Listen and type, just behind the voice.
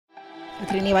Eu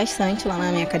treinei bastante lá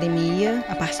na minha academia,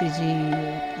 a parte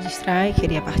de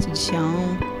striker e a parte de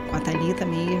chão, com a Thalita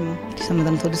mesmo. Eles estão me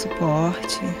dando todo o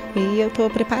suporte e eu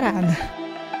tô preparada.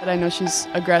 I know she's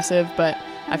aggressive, but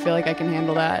I feel like I can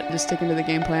handle that, just sticking to the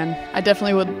game plan. I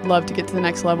definitely would love to get to the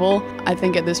next level. I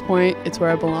think at this point, it's where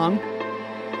I belong.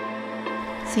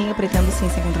 Sim, eu pretendo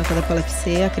sim ser contratada pela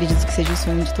UFC, acredito que seja o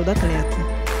sonho de todo atleta.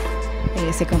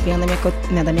 Ser campeã da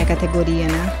minha categoria,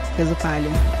 né? Peso palio,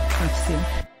 no UFC.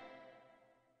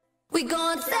 We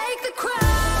gonna take the crown,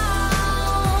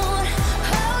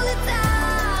 hold it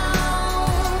down,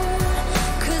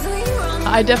 'cause we run.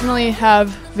 I definitely have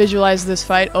visualized this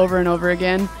fight over and over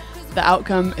again. The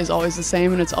outcome is always the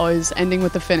same, and it's always ending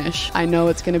with the finish. I know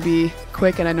it's going to be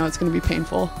quick, and I know it's going to be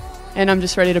painful. And I'm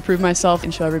just ready to prove myself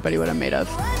and show everybody what I'm made of.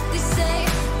 What they say,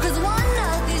 'cause one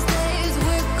of these days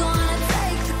we're gonna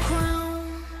take the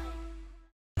crown.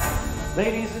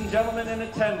 Ladies and gentlemen in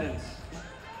attendance,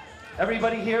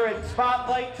 everybody here at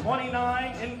Spotlight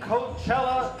 29 in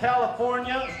Coachella,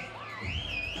 California,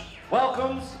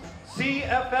 welcomes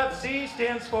CFFC,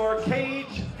 stands for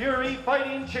Cage Fury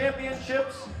Fighting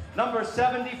Championships, number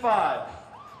 75.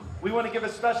 We want to give a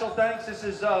special thanks. This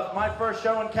is my first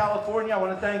show in California. I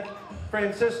want to thank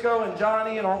Francisco and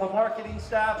Johnny and all the marketing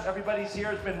staff. Everybody's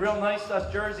here. It's been real nice to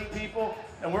us Jersey people,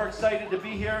 and we're excited to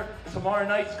be here. Tomorrow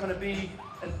night's going to be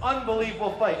an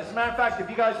unbelievable fight. As a matter of fact, if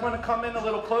you guys want to come in a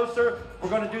little closer, we're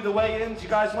going to do the weigh-ins. You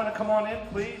guys want to come on in,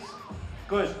 please?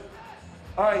 Good.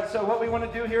 All right, so what we want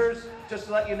to do here is just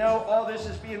to let you know, all this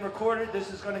is being recorded. This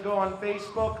is going to go on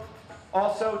Facebook.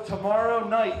 Also, tomorrow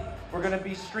night, we're going to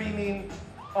be streaming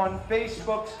on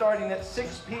Facebook starting at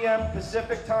 6 p.m.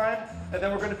 Pacific time, and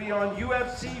then we're going to be on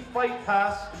UFC Fight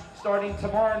Pass starting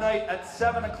tomorrow night at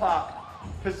 7 o'clock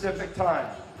Pacific time.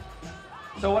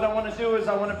 So what I want to do is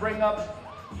I want to bring up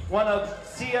one of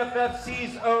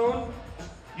CFFC's own.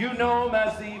 You know him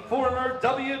as the former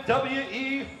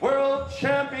WWE World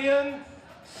Champion,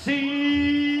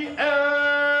 CM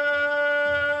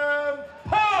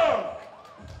Punk!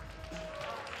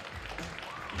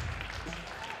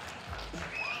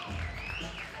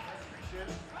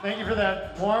 Thank you for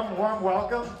that warm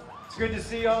welcome. It's good to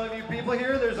see all of you people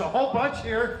here. There's a whole bunch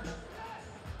here.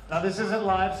 Now this isn't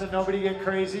live, so nobody get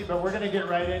crazy, but we're gonna get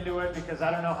right into it because I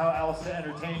don't know how else to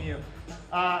entertain you.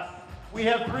 We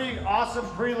have 3 awesome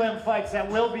prelim fights that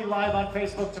will be live on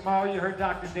Facebook tomorrow. You heard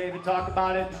Dr. David talk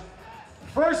about it.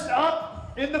 First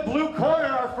up in the blue corner,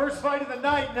 our first fight of the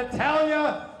night,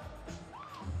 Natalia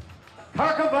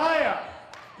Karkovaya.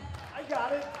 I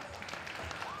got it.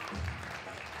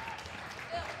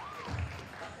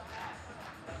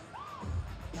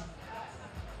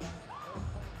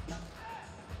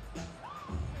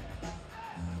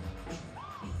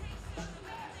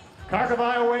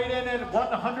 Karkovaya weighed in at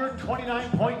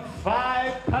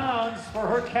 129.5 pounds for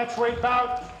her catchweight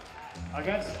bout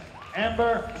against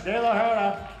Amber De La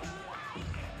Herrera.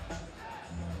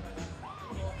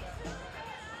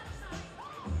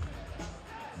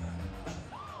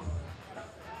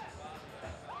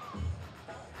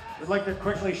 We'd like to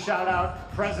quickly shout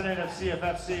out President of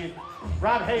CFFC,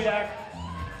 Rob Haydak,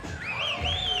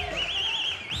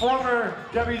 former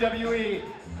WWE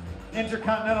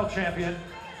Intercontinental Champion.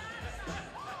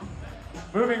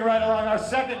 Moving right along, our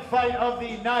second fight of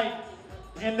the night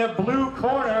in the blue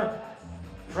corner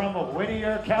from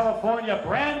Whittier, California,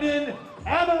 Brandon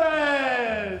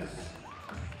Everett.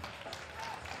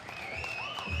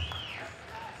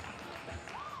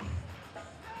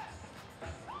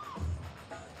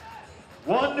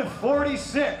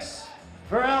 $146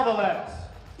 for Alvarez.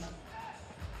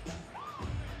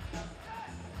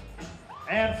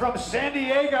 And from San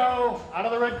Diego, out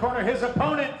of the red corner, his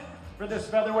opponent for this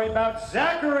featherweight bout,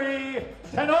 Zachary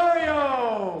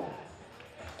Tenorio.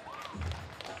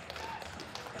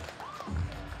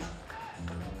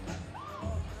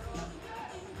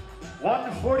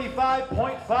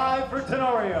 $145.5 for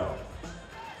Tenorio.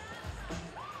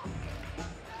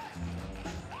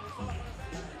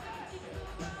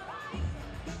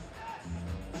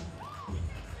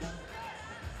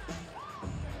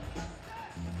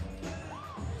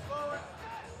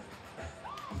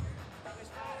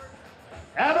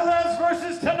 Avilés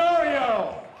versus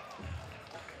Tenorio.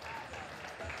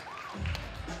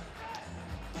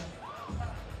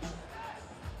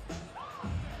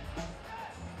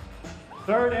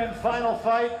 Third and final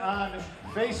fight on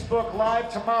Facebook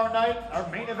Live tomorrow night, our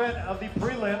main event of the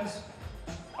prelims,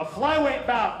 a flyweight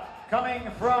bout coming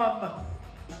from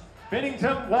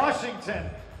Bennington,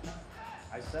 Washington.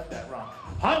 I said that wrong.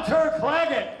 Hunter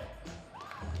Claggett.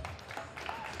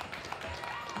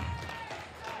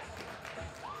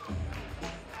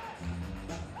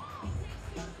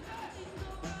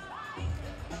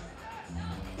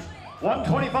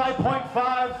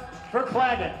 125.5 for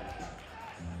Claggett.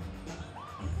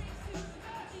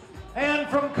 And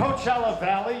from Coachella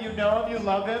Valley, you know him, you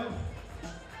love him.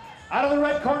 Out of the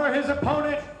red corner, his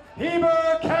opponent,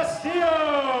 Heber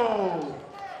Castillo.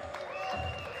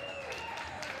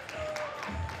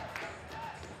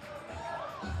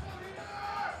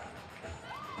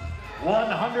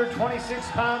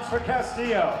 £126 for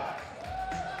Castillo.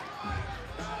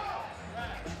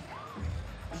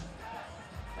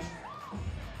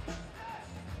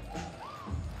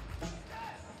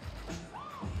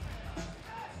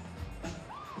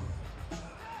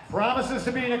 Promises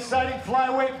to be an exciting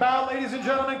flyweight bout, ladies and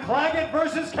gentlemen. Claggett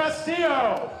versus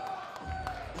Castillo.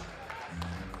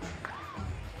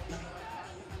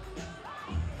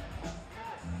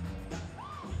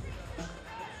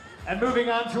 And moving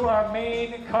on to our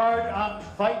main card on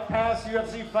Fight Pass,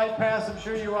 UFC Fight Pass. I'm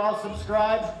sure you all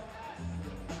subscribe.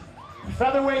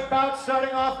 Featherweight bout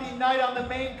starting off the night on the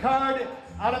main card.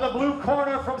 Out of the blue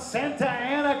corner from Santa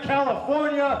Ana,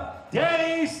 California,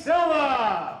 Danny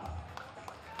Silva.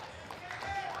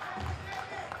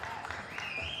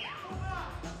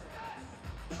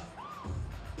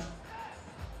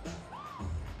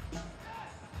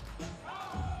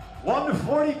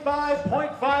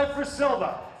 $145.5 for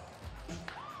Silva.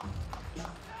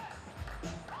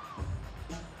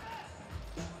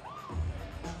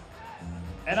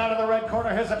 And out of the red corner,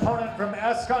 his opponent from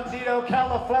Escondido,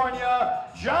 California,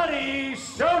 Johnny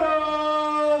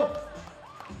Soto.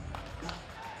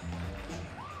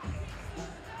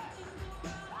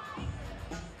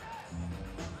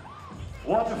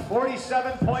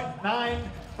 $147.9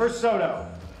 for Soto.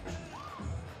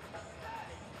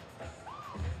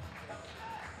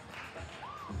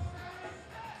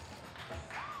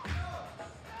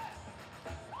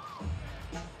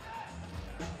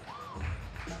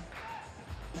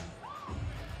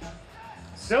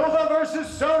 Silva versus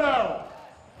Soto.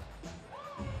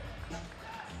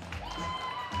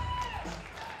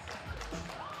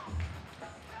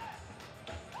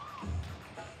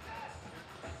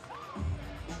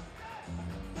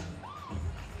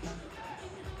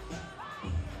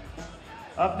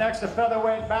 Up next, a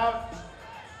featherweight bout.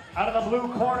 Out of the blue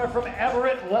corner from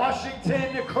Everett,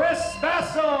 Washington, Chris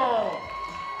Vassell.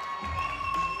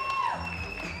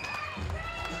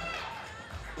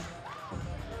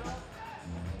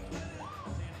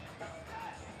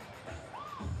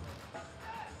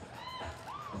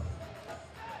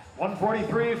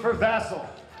 $143 for Vassell.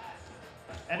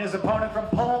 And his opponent from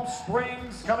Palm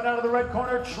Springs, coming out of the red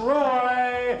corner,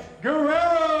 Troy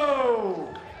Guerrero.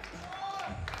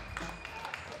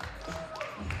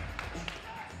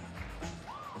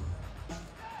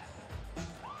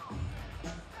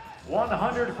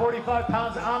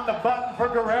 £145 on the button for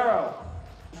Guerrero.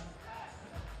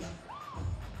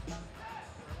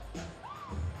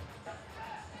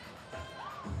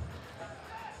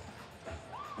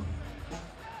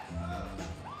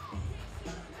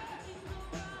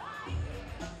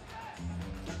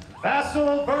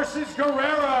 Vassell versus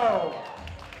Guerrero.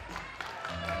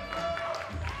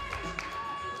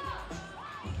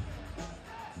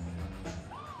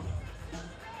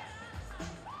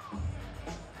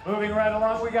 Moving right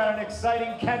along, we got an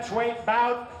exciting catchweight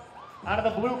bout. Out of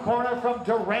the blue corner from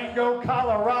Durango,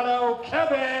 Colorado,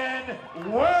 Kevin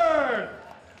Worth.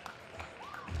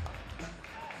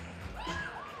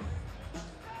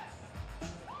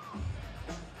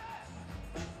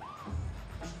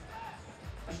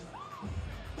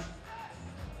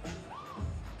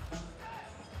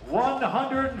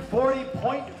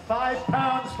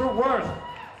 £140.5 for Worth.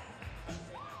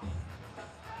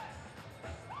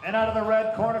 And out of the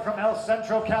red corner from El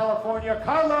Centro, California,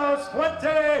 Carlos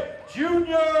Fuente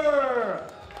Jr.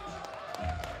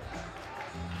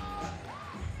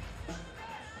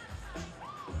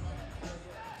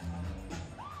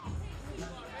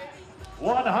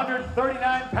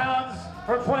 £139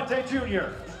 for Fuente Jr.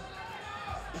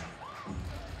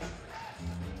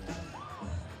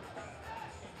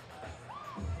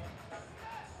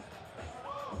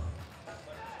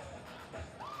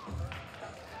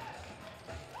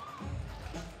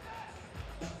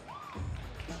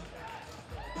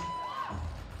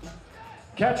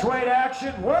 Catchweight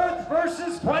action, Worth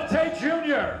versus Fuente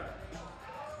Jr.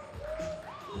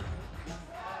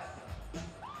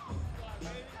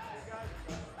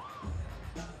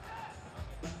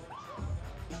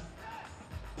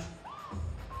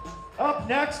 Up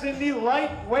next in the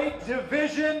lightweight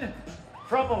division,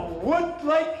 from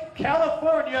Woodlake,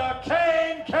 California,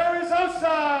 Kane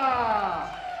Carrizosa.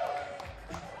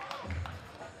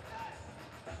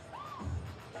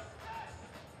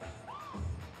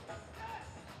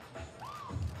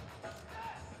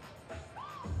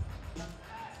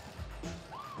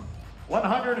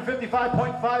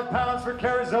 155.5 pounds for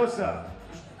Carrizosa.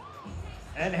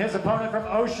 And his opponent from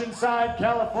Oceanside,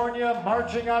 California,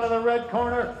 marching out of the red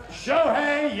corner,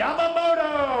 Shohei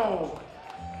Yamamoto.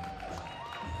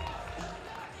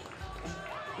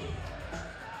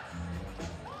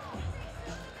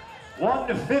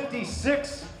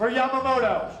 $156 for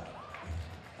Yamamoto.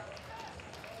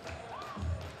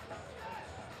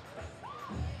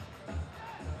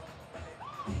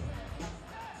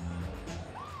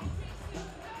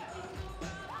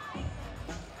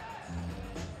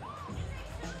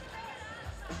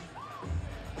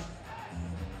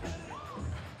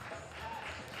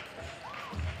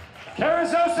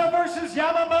 Carrizosa versus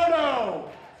Yamamoto.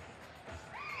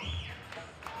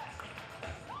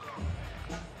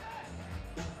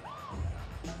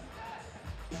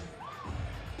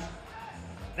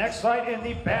 Next fight in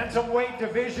the bantamweight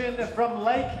division from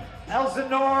Lake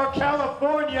Elsinore,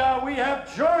 California, we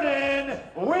have Jordan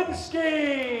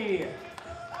Winsky.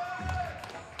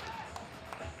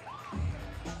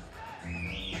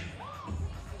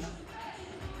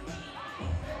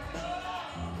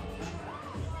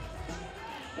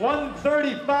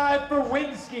 $135 for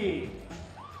Winsky.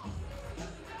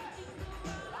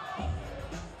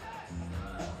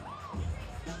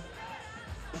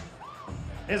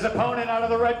 His opponent out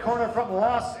of the red corner from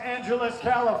Los Angeles,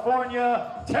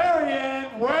 California,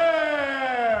 Terrian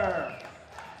Ware.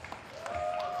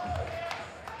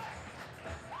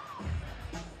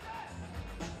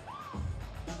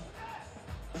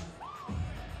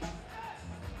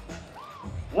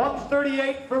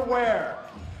 $138 for Ware.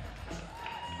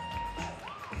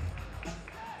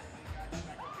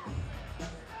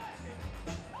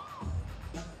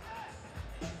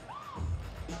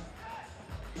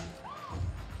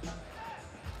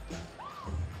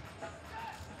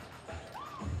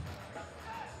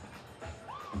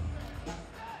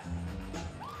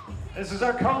 This is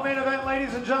our co-main event,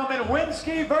 ladies and gentlemen,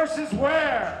 Winsky versus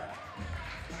Ware.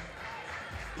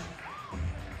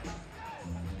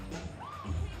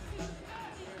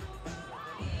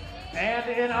 And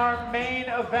in our main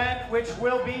event, which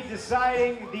will be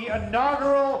deciding the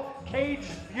inaugural Cage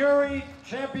Fury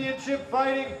Championship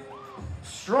Fighting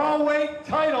Strawweight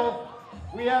title,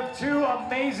 we have two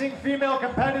amazing female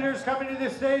competitors coming to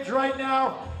the stage right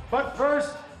now. But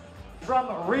first,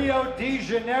 from Rio de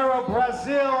Janeiro,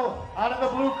 Brazil, out of the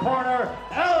blue corner,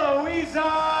 Heloisa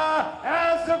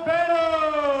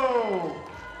Azevedo.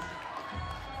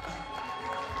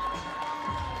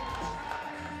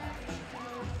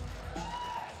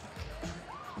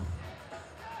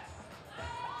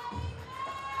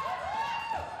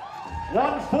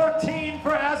 $114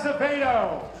 for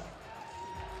Azevedo.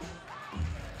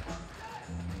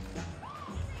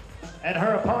 And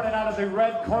her opponent out of the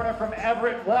red corner from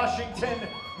Everett, Washington,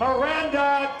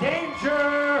 Miranda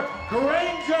Granger.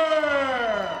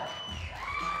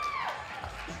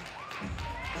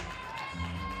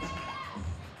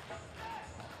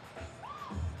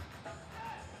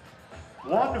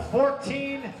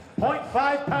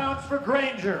 $114.5 pounds for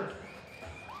Granger.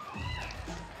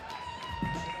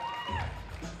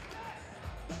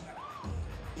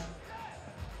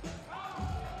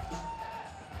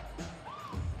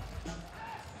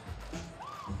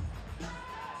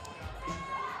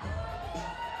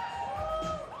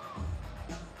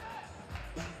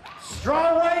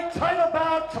 Strawweight title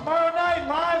bout tomorrow night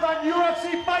live on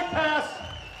UFC Fight Pass.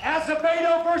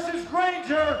 Azevedo versus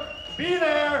Granger. Be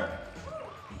there.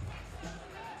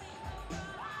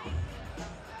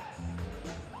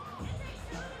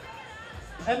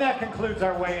 And that concludes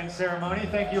our weigh-in ceremony.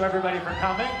 Thank you everybody for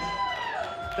coming.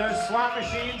 There's slot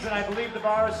machines and I believe the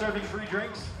bar is serving free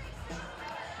drinks.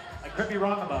 I could be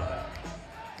wrong about that.